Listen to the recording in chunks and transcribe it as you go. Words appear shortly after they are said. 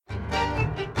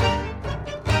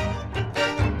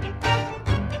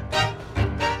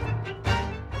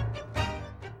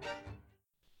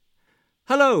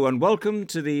Hello and welcome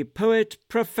to the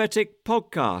Poetic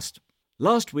podcast.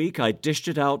 Last week I dished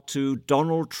it out to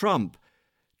Donald Trump.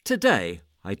 Today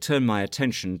I turn my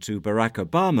attention to Barack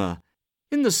Obama.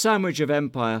 In the sandwich of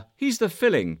empire, he's the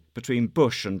filling between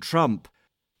Bush and Trump.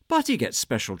 But he gets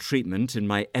special treatment in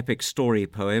my epic story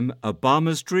poem,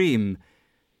 Obama's Dream.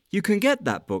 You can get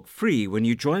that book free when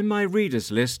you join my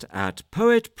readers list at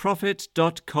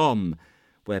poetprophet.com,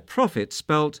 where prophet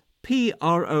spelt Prophet.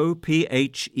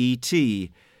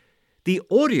 The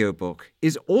audiobook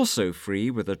is also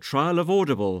free with a trial of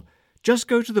Audible. Just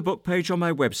go to the book page on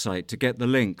my website to get the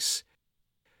links.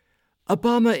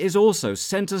 Obama is also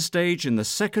centre stage in the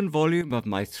second volume of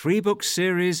my 3-book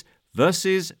series,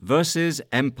 Verses vs.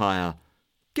 Empire.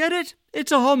 Get it?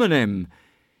 It's a homonym.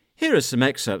 Here are some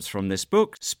excerpts from this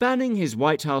book, spanning his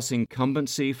White House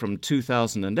incumbency from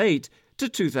 2008 to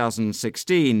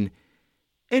 2016.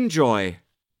 Enjoy.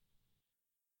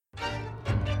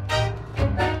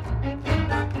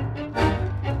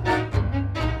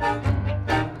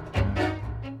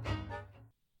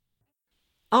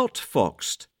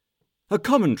 Outfoxed, a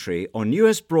commentary on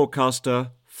US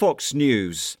broadcaster Fox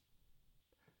News.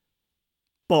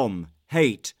 Bomb,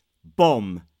 hate,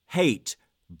 bomb, hate,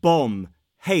 bomb,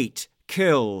 hate,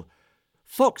 kill.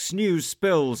 Fox News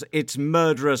spills its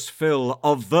murderous fill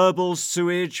of verbal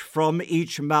sewage from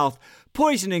each mouth,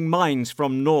 poisoning minds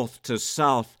from north to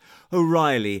south.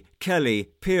 O'Reilly,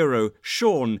 Kelly, Pirro,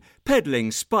 Sean, peddling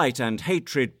spite and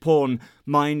hatred porn,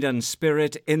 mind and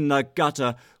spirit in the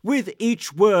gutter, with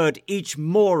each word each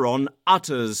moron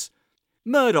utters.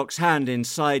 Murdoch's hand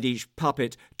inside each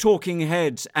puppet, talking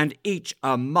heads and each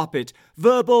a muppet,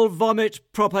 verbal vomit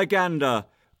propaganda,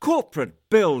 corporate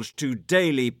bilge to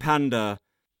daily pander.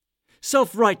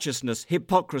 Self-righteousness,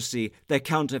 hypocrisy, their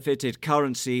counterfeited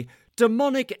currency,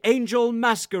 demonic angel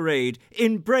masquerade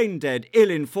in brain-dead,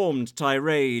 ill-informed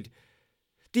tirade.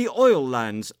 The oil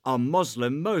lands are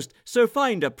Muslim most, so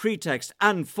find a pretext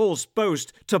and false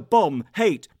boast to bomb,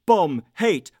 hate,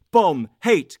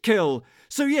 kill,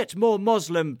 so yet more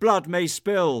Muslim blood may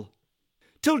spill.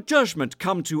 Till judgment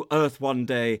come to earth one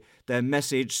day, their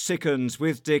message sickens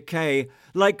with decay,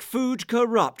 like food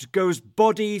corrupt goes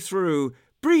body through,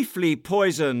 briefly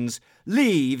poisons,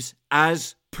 leaves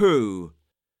as poo.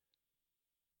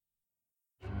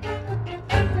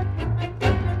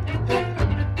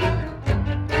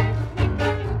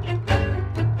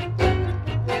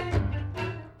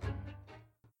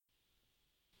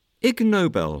 Ig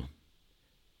Nobel.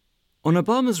 On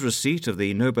Obama's receipt of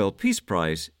the Nobel Peace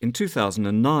Prize in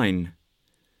 2009.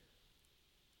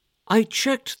 I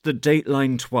checked the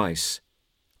dateline twice.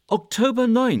 October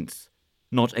 9th,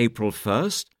 not April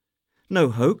 1st. No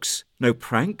hoax, no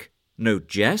prank, no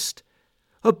jest.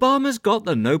 Obama's got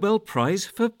the Nobel Prize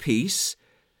for Peace?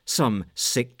 Some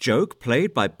sick joke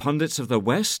played by pundits of the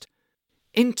West?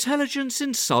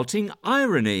 Intelligence-insulting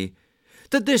irony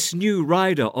that this new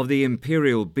rider of the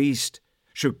imperial beast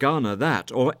should garner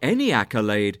that or any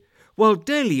accolade, while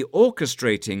daily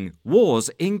orchestrating wars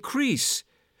increase,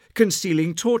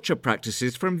 concealing torture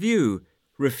practices from view,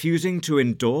 refusing to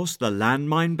endorse the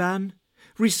landmine ban,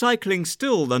 recycling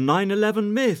still the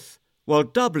 9/11 myth, while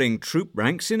doubling troop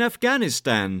ranks in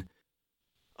Afghanistan.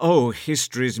 Oh,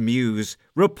 history's muse,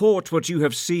 report what you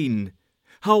have seen,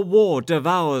 how war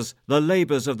devours the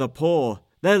labours of the poor,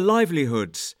 their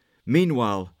livelihoods.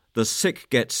 Meanwhile, the sick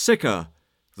get sicker,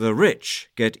 the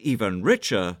rich get even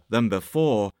richer than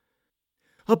before.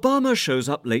 Obama shows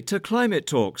up late to climate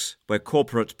talks, where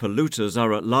corporate polluters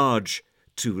are at large.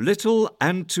 Too little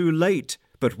and too late,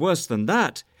 but worse than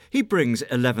that, he brings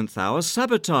 11th hour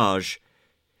sabotage.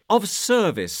 Of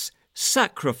service,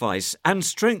 sacrifice, and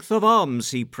strength of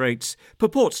arms he prates,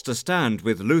 purports to stand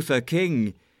with Luther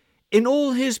King. In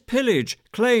all his pillage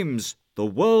claims the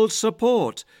world's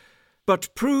support,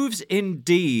 but proves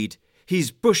indeed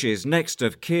he's Bush's next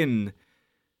of kin.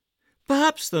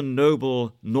 Perhaps the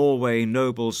noble Norway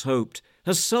nobles hoped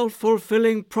a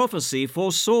self-fulfilling prophecy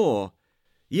foresaw.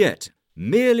 Yet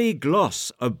merely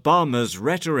gloss Obama's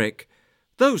rhetoric.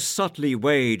 Though subtly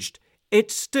waged,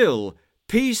 it's still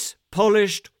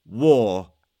peace-polished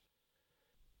war.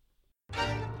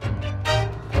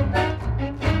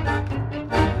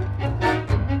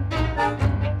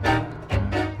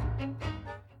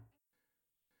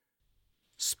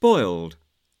 Spoiled,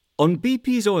 on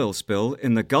BP's oil spill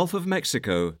in the Gulf of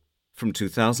Mexico from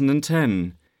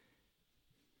 2010.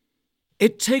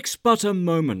 It takes but a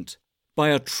moment, by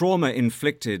a trauma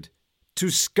inflicted, to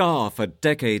scar for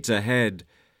decades ahead.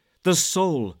 The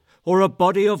soul, or a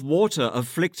body of water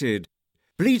afflicted,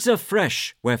 bleeds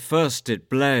afresh where first it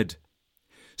bled.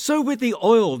 So with the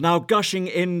oil now gushing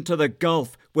into the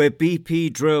Gulf where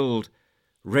BP drilled,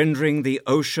 rendering the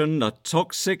ocean a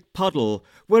toxic puddle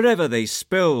wherever they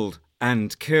spilled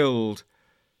and killed.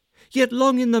 Yet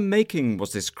long in the making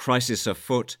was this crisis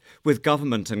afoot, with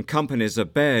government and companies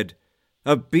abed,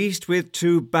 a beast with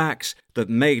two backs that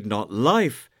made not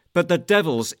life, but the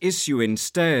devil's issue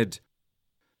instead.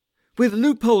 With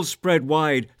loopholes spread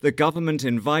wide, the government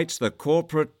invites the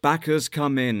corporate backers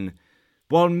come in,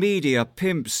 while media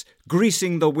pimps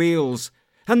greasing the wheels,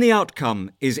 and the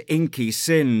outcome is inky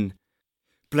sin.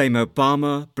 Blame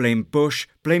Obama, blame Bush,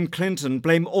 blame Clinton,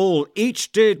 blame all,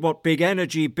 each did what big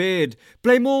energy bid.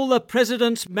 Blame all the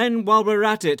president's men while we're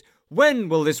at it. When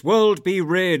will this world be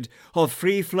rid of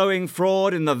free-flowing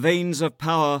fraud in the veins of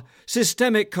power,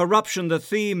 systemic corruption the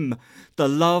theme, the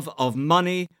love of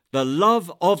money, the love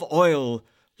of oil,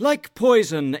 like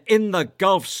poison in the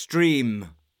Gulf Stream?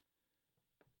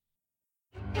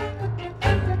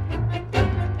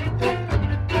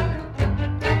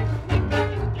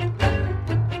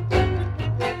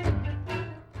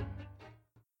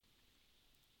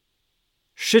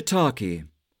 Shiitake.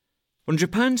 On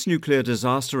Japan's nuclear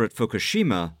disaster at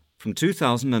Fukushima from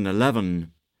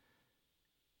 2011.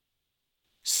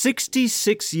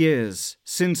 66 years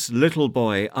since Little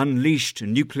Boy unleashed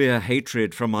nuclear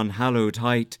hatred from unhallowed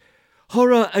height,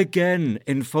 horror again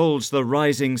enfolds the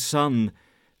rising sun,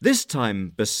 this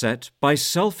time beset by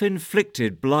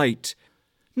self-inflicted blight.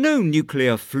 No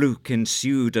nuclear fluke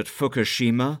ensued at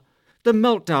Fukushima. The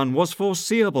meltdown was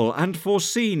foreseeable and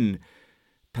foreseen.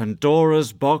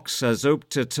 Pandora's box has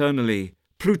oped eternally.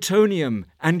 Plutonium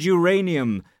and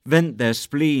uranium vent their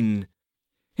spleen.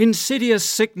 Insidious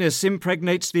sickness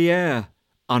impregnates the air.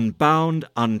 Unbound,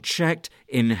 unchecked,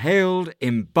 inhaled,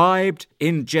 imbibed,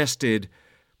 ingested.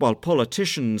 While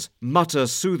politicians mutter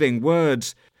soothing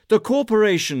words, the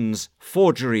corporations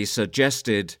forgery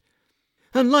suggested.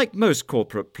 And like most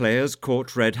corporate players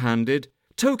caught red-handed,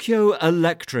 Tokyo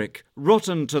Electric,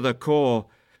 rotten to the core,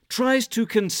 tries to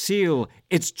conceal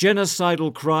its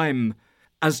genocidal crime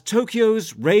as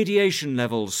Tokyo's radiation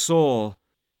levels soar.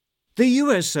 The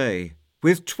USA,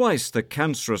 with twice the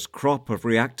cancerous crop of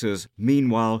reactors,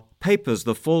 meanwhile papers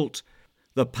the fault.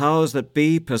 The powers that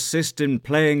be persist in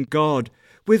playing God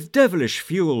with devilish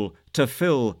fuel to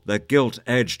fill the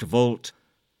gilt-edged vault.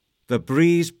 The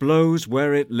breeze blows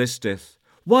where it listeth.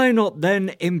 Why not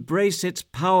then embrace its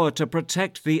power to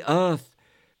protect the earth?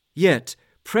 Yet,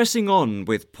 pressing on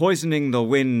with poisoning the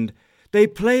wind, they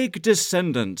plague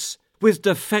descendants with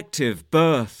defective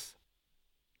birth.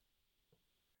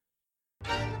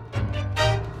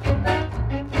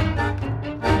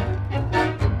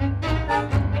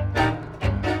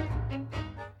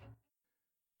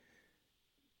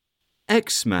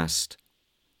 Xmas,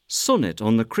 sonnet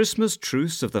on the Christmas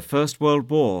truce of the First World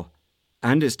War,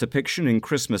 and its depiction in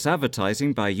Christmas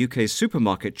advertising by UK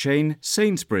supermarket chain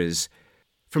Sainsbury's,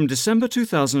 from December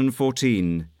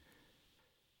 2014.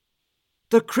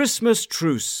 The Christmas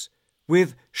truce,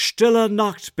 with Stille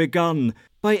Nacht begun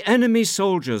by enemy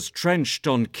soldiers trenched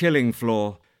on killing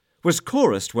floor, was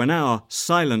chorused when our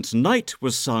Silent Night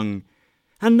was sung.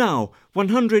 And now,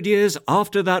 100 years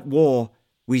after that war,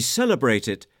 we celebrate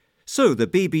it. So the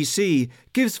BBC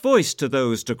gives voice to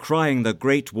those decrying the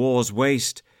Great War's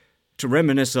waste. To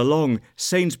reminisce along,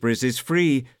 Sainsbury's is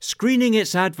free, screening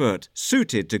its advert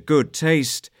suited to good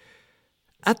taste.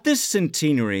 At this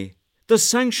centenary, the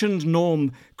sanctioned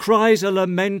norm cries a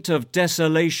lament of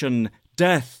desolation,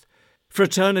 death,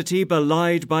 fraternity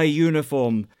belied by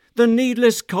uniform, the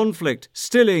needless conflict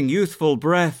stilling youthful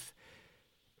breath.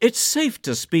 It's safe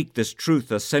to speak this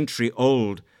truth a century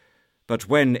old, but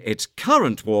when it's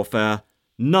current warfare,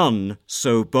 none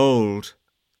so bold.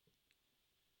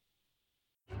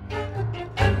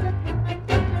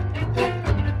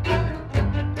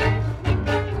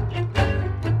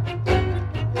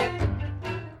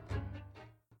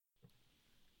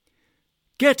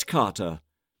 Get Carta,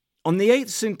 on the 8th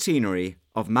centenary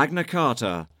of Magna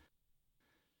Carta.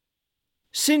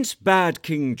 Since bad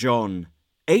King John,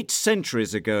 8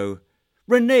 centuries ago,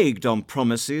 reneged on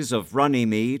promises of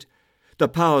Runnymede, the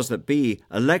powers that be,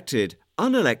 elected,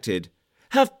 unelected,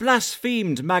 have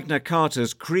blasphemed Magna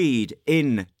Carta's creed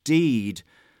in deed,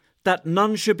 that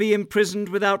none should be imprisoned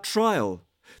without trial,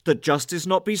 that justice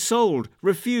not be sold,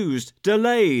 refused,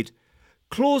 delayed,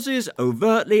 clauses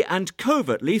overtly and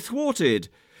covertly thwarted,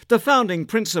 the founding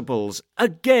principles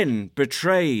again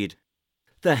betrayed.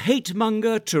 The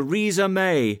hate-monger Theresa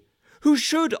May, who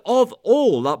should of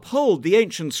all uphold the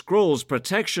ancient scroll's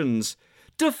protections,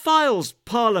 defiles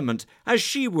Parliament as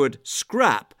she would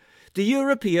scrap the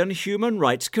European Human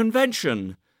Rights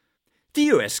Convention. The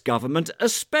US government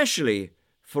especially,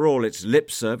 for all its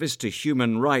lip service to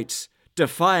human rights,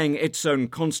 defying its own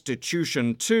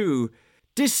constitution too,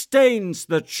 disdains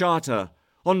the Charter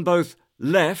on both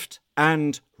left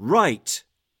and right.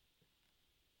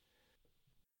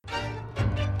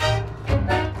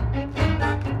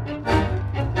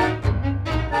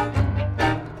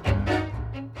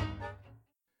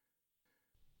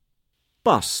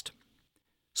 Bust.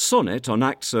 Sonnet on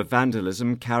acts of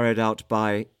vandalism carried out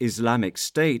by Islamic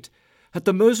State at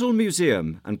the Mosul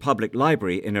Museum and Public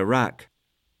Library in Iraq.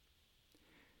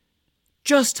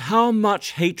 Just how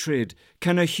much hatred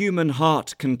can a human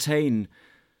heart contain,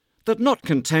 that not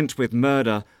content with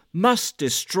murder must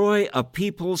destroy a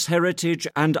people's heritage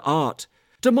and art,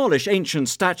 demolish ancient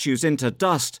statues into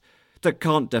dust that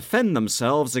can't defend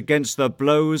themselves against the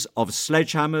blows of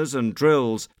sledgehammers and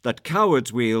drills that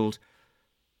cowards wield?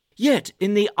 Yet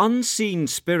in the unseen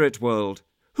spirit world,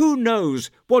 who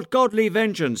knows what godly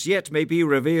vengeance yet may be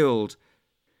revealed?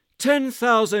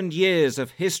 10,000 years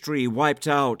of history wiped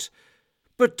out,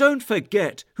 but don't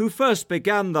forget who first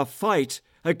began the fight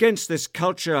against this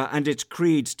culture and its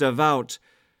creeds devout.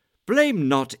 Blame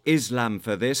not Islam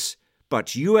for this,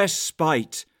 but US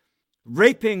spite,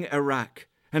 raping Iraq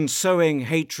and sowing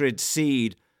hatred's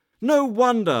seed. No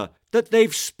wonder that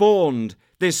they've spawned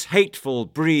this hateful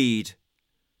breed.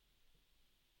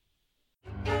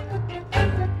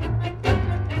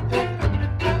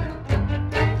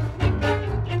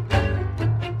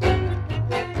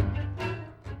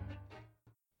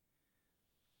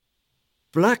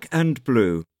 Black and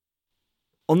Blue.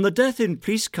 On the death in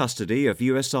police custody of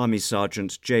U.S. Army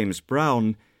Sergeant James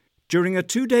Brown during a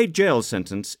 2-day jail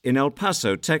sentence in El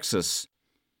Paso, Texas.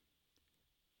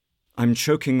 I'm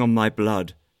choking on my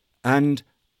blood, and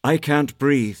I can't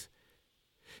breathe.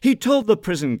 He told the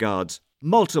prison guards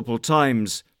multiple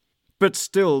times, but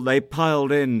still they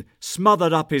piled in,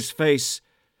 smothered up his face,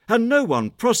 and no one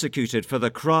prosecuted for the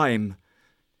crime.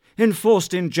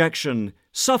 Enforced injection,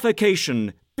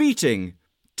 suffocation, beating,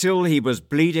 till he was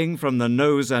bleeding from the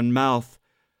nose and mouth.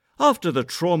 After the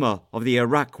trauma of the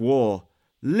Iraq War,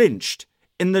 lynched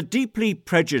in the deeply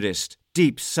prejudiced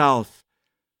Deep South.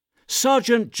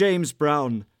 Sergeant James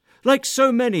Brown, like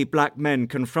so many black men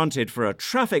confronted for a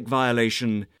traffic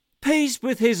violation, pays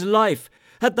with his life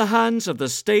at the hands of the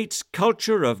state's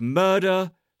culture of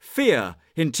murder, fear,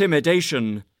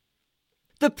 intimidation.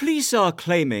 The police are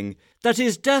claiming that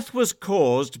his death was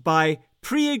caused by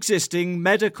pre-existing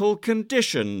medical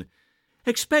condition,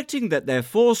 expecting that their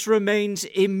force remains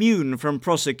immune from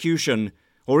prosecution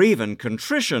or even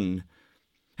contrition.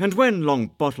 And when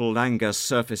long-bottled anger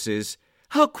surfaces,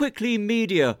 how quickly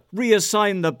media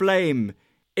reassign the blame.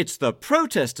 It's the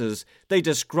protesters they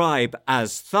describe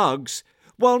as thugs,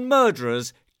 while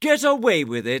murderers get away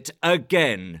with it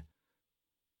again.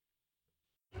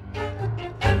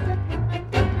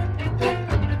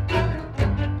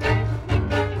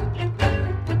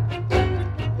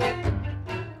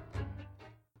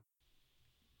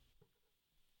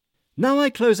 Now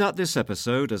I close out this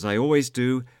episode, as I always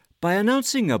do, by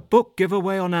announcing a book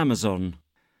giveaway on Amazon.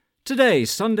 Today,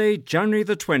 Sunday, January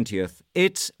the 20th,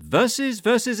 it's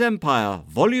Versus Empire,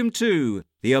 Volume 2,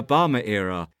 The Obama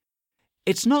Era.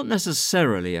 It's not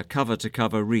necessarily a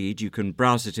cover-to-cover read, you can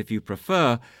browse it if you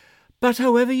prefer, but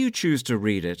however you choose to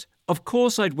read it, of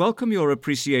course I'd welcome your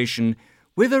appreciation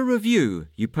with a review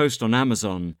you post on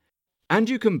Amazon. And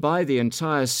you can buy the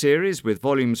entire series with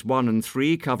volumes 1 and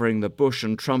 3 covering the Bush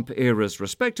and Trump eras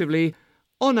respectively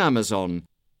on Amazon.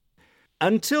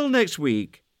 Until next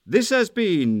week, this has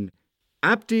been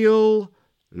Abdiel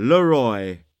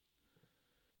Leroy.